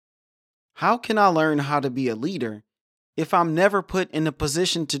How can I learn how to be a leader if I'm never put in a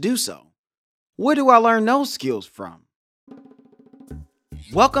position to do so? Where do I learn those skills from?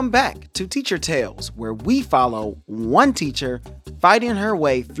 Welcome back to Teacher Tales, where we follow one teacher fighting her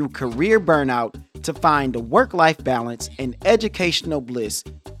way through career burnout to find a work-life balance and educational bliss,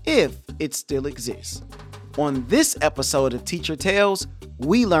 if it still exists. On this episode of Teacher Tales,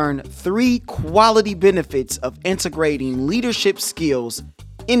 we learn 3 quality benefits of integrating leadership skills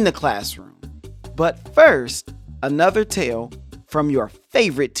in the classroom. But first, another tale from your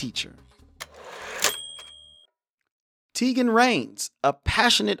favorite teacher. Teagan Raines, a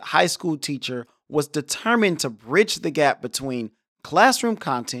passionate high school teacher, was determined to bridge the gap between classroom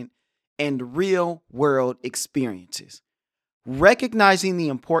content and real-world experiences. Recognizing the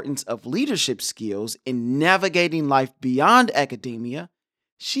importance of leadership skills in navigating life beyond academia,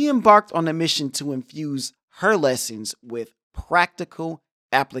 she embarked on a mission to infuse her lessons with practical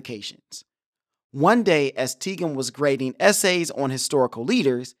applications. One day, as Teagan was grading essays on historical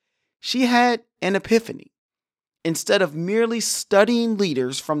leaders, she had an epiphany. Instead of merely studying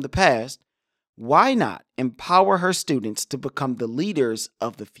leaders from the past, why not empower her students to become the leaders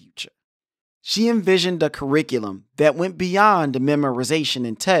of the future? She envisioned a curriculum that went beyond memorization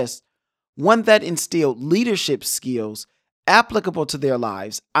and tests, one that instilled leadership skills applicable to their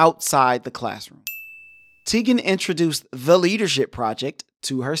lives outside the classroom. Teagan introduced the Leadership Project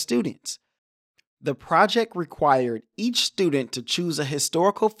to her students. The project required each student to choose a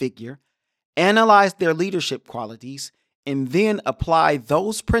historical figure, analyze their leadership qualities, and then apply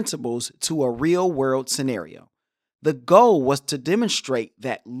those principles to a real-world scenario. The goal was to demonstrate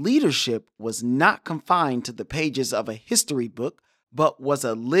that leadership was not confined to the pages of a history book, but was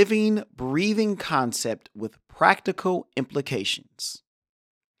a living, breathing concept with practical implications.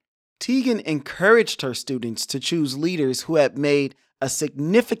 Teagan encouraged her students to choose leaders who had made a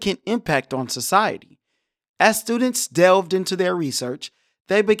significant impact on society. As students delved into their research,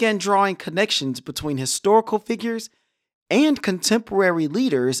 they began drawing connections between historical figures and contemporary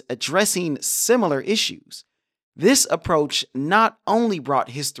leaders addressing similar issues. This approach not only brought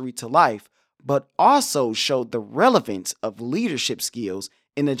history to life, but also showed the relevance of leadership skills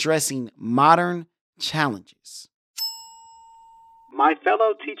in addressing modern challenges. My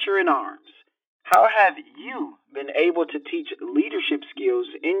fellow teacher in arms, how have you been able to teach leadership skills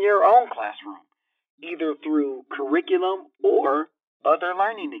in your own classroom, either through curriculum or other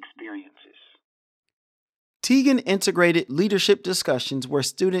learning experiences? Teagan integrated leadership discussions where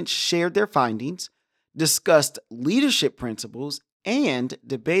students shared their findings, discussed leadership principles, and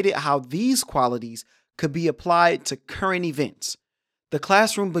debated how these qualities could be applied to current events. The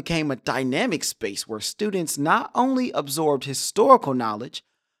classroom became a dynamic space where students not only absorbed historical knowledge,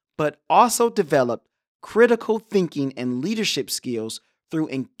 but also developed critical thinking and leadership skills through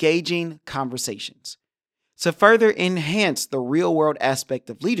engaging conversations. To further enhance the real-world aspect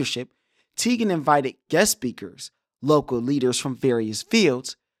of leadership, Teagan invited guest speakers, local leaders from various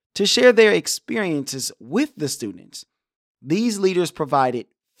fields, to share their experiences with the students. These leaders provided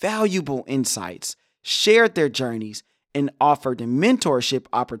valuable insights, shared their journeys, and offered mentorship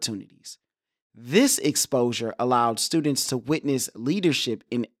opportunities. This exposure allowed students to witness leadership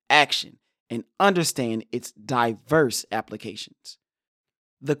in action and understand its diverse applications.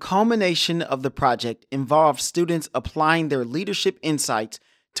 The culmination of the project involved students applying their leadership insights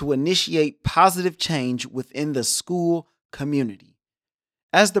to initiate positive change within the school community.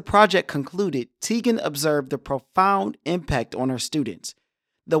 As the project concluded, Teagan observed the profound impact on her students.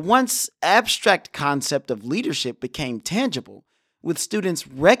 The once abstract concept of leadership became tangible, with students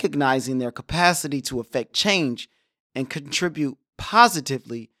recognizing their capacity to affect change and contribute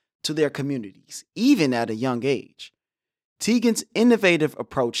positively to their communities, even at a young age. Teagan's innovative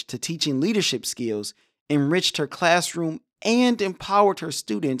approach to teaching leadership skills enriched her classroom and empowered her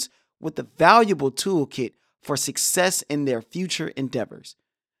students with a valuable toolkit for success in their future endeavors.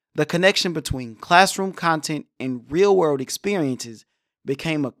 The connection between classroom content and real-world experiences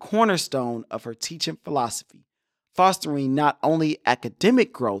became a cornerstone of her teaching philosophy, fostering not only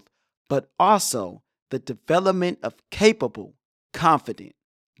academic growth, but also the development of capable, confident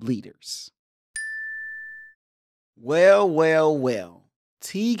leaders. Well.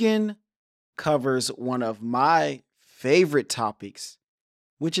 Teagan covers one of my favorite topics,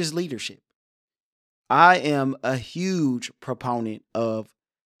 which is leadership. I am a huge proponent of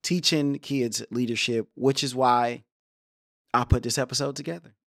teaching kids leadership, which is why I put this episode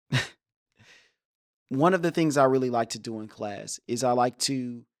together. One of the things I really like to do in class is I like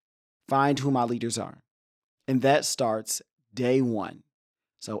to find who my leaders are. And that starts day one.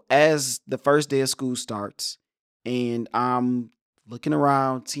 So as the first day of school starts and I'm looking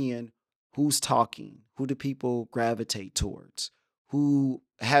around seeing Who's talking? Who do people gravitate towards? Who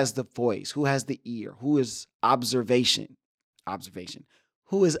has the voice? Who has the ear? Who is observation?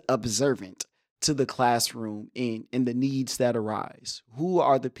 Who is observant to the classroom and the needs that arise? Who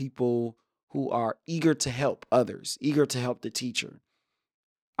are the people who are eager to help others, eager to help the teacher?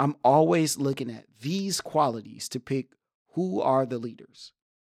 I'm always looking at these qualities to pick who are the leaders,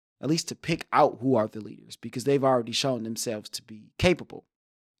 at least to pick out who are the leaders, because they've already shown themselves to be capable.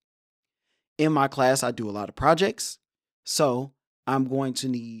 In my class, I do a lot of projects, so I'm going to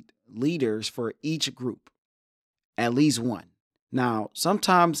need leaders for each group, at least one. Now,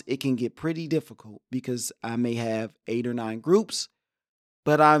 sometimes it can get pretty difficult because I may have 8 or 9 groups,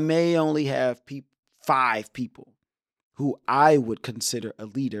 but I may only have 5 people who I would consider a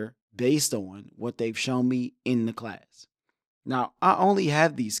leader based on what they've shown me in the class. Now, I only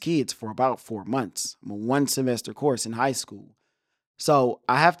have these kids for about 4 months. I'm a 1 semester course in high school. So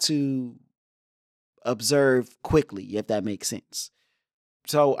I have to observe quickly, if that makes sense.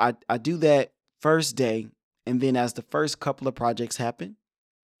 So I do that first day. And then as the first couple of projects happen,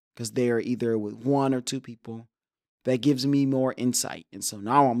 because they're either with 1 or 2 people, that gives me more insight. And so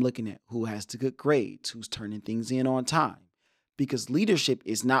now I'm looking at who has the good grades, who's turning things in on time. Because leadership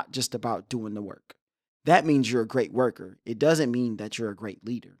is not just about doing the work. That means you're a great worker. It doesn't mean that you're a great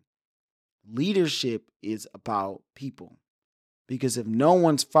leader. Leadership is about people. Because if no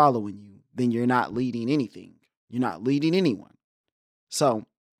one's following you, then you're not leading anything. You're not leading anyone. So,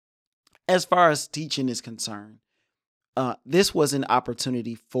 as far as teaching is concerned, this was an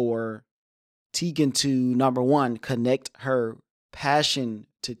opportunity for Teagan to, number one, connect her passion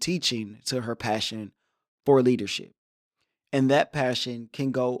to teaching to her passion for leadership. And that passion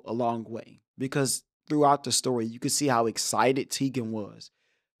can go a long way because throughout the story, you can see how excited Teagan was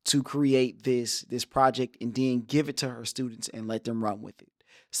to create this project and then give it to her students and let them run with it.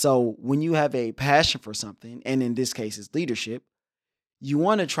 So when you have a passion for something, and in this case it's leadership, you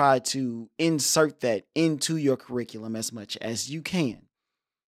want to try to insert that into your curriculum as much as you can.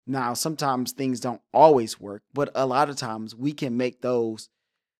 Now, sometimes things don't always work, but a lot of times we can make those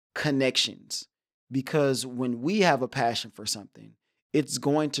connections because when we have a passion for something, it's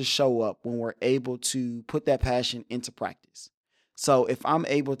going to show up when we're able to put that passion into practice. So if I'm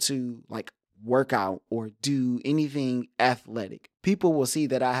able to like work out or do anything athletic, people will see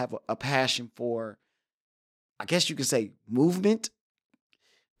that I have a passion for, I guess you could say, movement.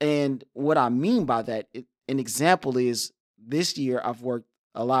 And what I mean by that, an example is this year I've worked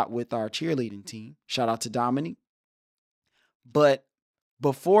a lot with our cheerleading team. Shout out to Dominique. But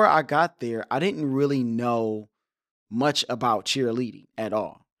before I got there, I didn't really know much about cheerleading at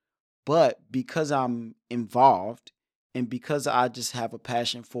all. But because I'm involved and because I just have a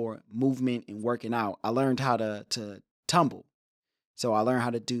passion for movement and working out, I learned how to tumble. So I learned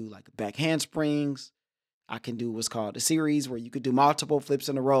how to do like back handsprings. I can do what's called a series where you could do multiple flips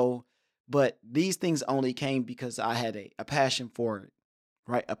in a row. But these things only came because I had a passion for it,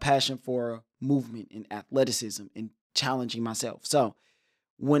 right? A passion for movement and athleticism and challenging myself. So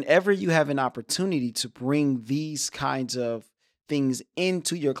whenever you have an opportunity to bring these kinds of things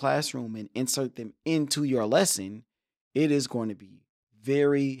into your classroom and insert them into your lesson, it is going to be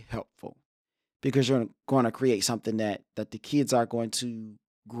very helpful because you're going to create something that the kids are going to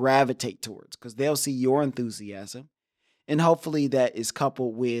gravitate towards because they'll see your enthusiasm, and hopefully that is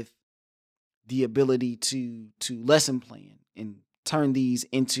coupled with the ability to lesson plan and turn these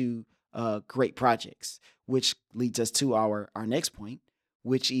into great projects, which leads us to our next point,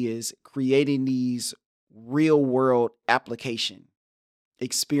 which is creating these real world application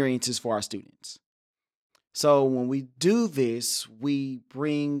experiences for our students. So when we do this, we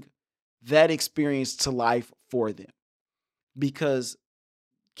bring that experience to life for them because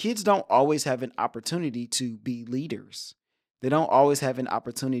kids don't always have an opportunity to be leaders. They don't always have an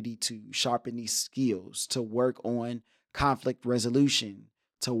opportunity to sharpen these skills, to work on conflict resolution,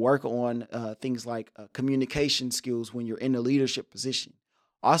 to work on things like communication skills when you're in a leadership position.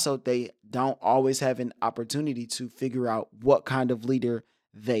 Also, they don't always have an opportunity to figure out what kind of leader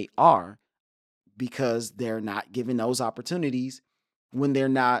they are because they're not given those opportunities when they're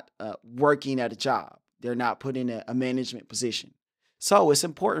not working at a job. They're not put in a management position. So it's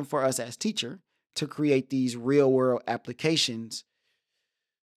important for us as teacher to create these real world applications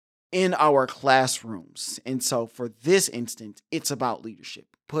in our classrooms. And so for this instance, it's about leadership,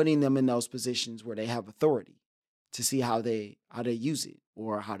 putting them in those positions where they have authority to see how they use it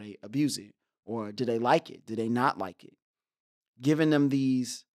or how they abuse it, or do they like it? Do they not like it? Giving them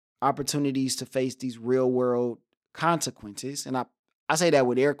these opportunities to face these real world consequences. And I say that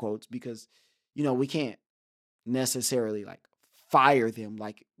with air quotes because, we can't necessarily like fire them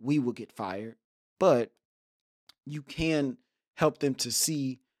like we would get fired, but you can help them to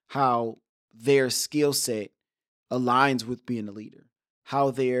see how their skill set aligns with being a leader,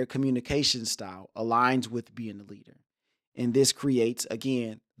 how their communication style aligns with being a leader. And this creates,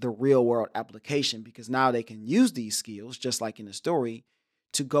 again, the real world application, because now they can use these skills, just like in the story,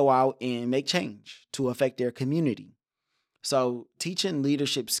 to go out and make change to affect their community. So teaching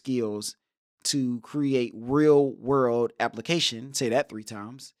leadership skills to create real world application, say that 3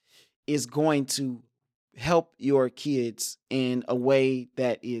 times, is going to help your kids in a way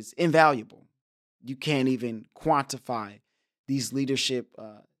that is invaluable. You can't even quantify these leadership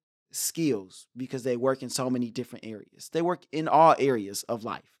skills because they work in so many different areas. They work in all areas of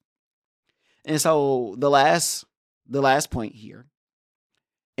life. And so the last point here,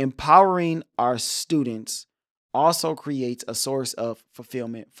 empowering our students also creates a source of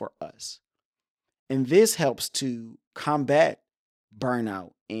fulfillment for us. And this helps to combat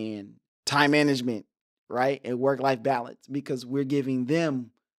burnout and time management, right? And work-life balance, because we're giving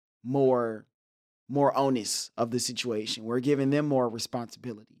them more onus of the situation. We're giving them more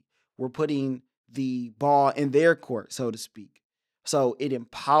responsibility. We're putting the ball in their court, so to speak. So it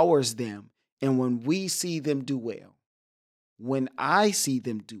empowers them. And when we see them do well, when I see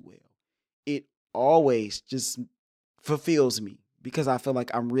them do well, it always just fulfills me because I feel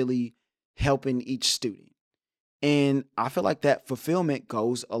like I'm really helping each student. And I feel like that fulfillment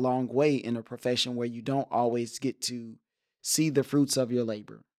goes a long way in a profession where you don't always get to see the fruits of your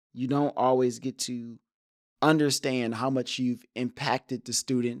labor. You don't always get to understand how much you've impacted the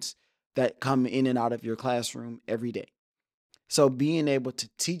students that come in and out of your classroom every day. So being able to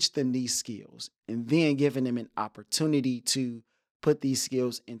teach them these skills and then giving them an opportunity to put these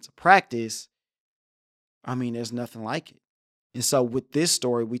skills into practice, I mean, there's nothing like it. And so with this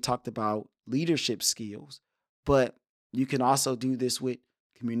story, we talked about leadership skills, but you can also do this with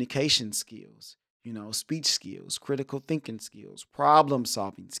communication skills, speech skills, critical thinking skills, problem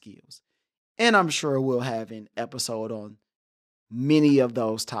solving skills. And I'm sure we'll have an episode on many of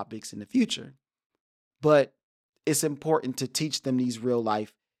those topics in the future. But it's important to teach them these real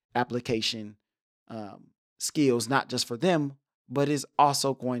life application skills, not just for them, but is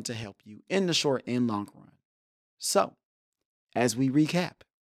also going to help you in the short and long run. So, as we recap,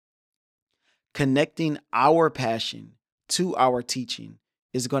 connecting our passion to our teaching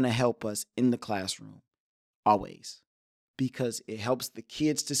is going to help us in the classroom always, because it helps the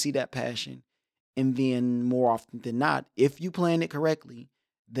kids to see that passion. And then more often than not, if you plan it correctly,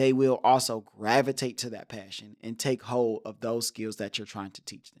 they will also gravitate to that passion and take hold of those skills that you're trying to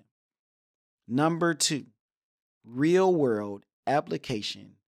teach them. Number 2, real world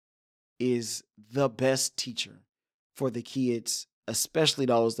application is the best teacher for the kids, especially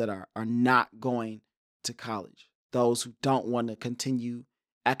those that are not going to college, those who don't want to continue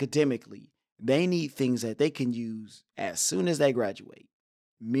academically. They need things that they can use as soon as they graduate.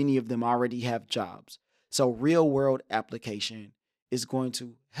 Many of them already have jobs. So real world application is going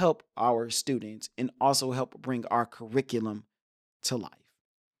to help our students and also help bring our curriculum to life.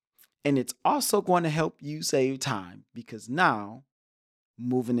 And it's also going to help you save time, because now,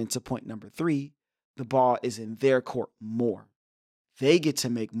 moving into point number 3, the ball is in their court more. They get to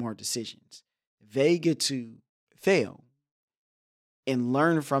make more decisions. They get to fail and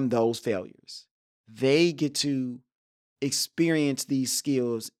learn from those failures. They get to experience these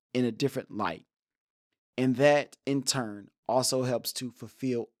skills in a different light. And that in turn also helps to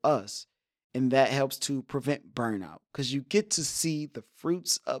fulfill us. And that helps to prevent burnout, because you get to see the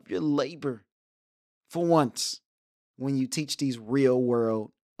fruits of your labor for once when you teach these real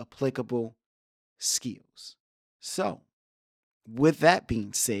world applicable skills. So, with that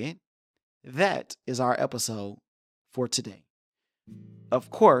being said, that is our episode for today. Of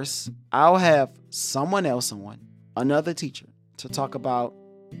course, I'll have someone else on, another teacher, to talk about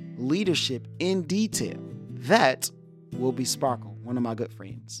leadership in detail. That will be Sparkle, one of my good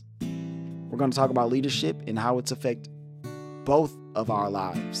friends. We're going to talk about leadership and how it's affect both of our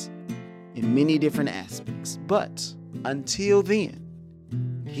lives in many different aspects. But until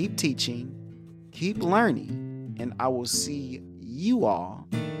then, keep teaching, keep learning, and I will see you all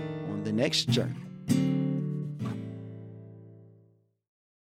on the next journey.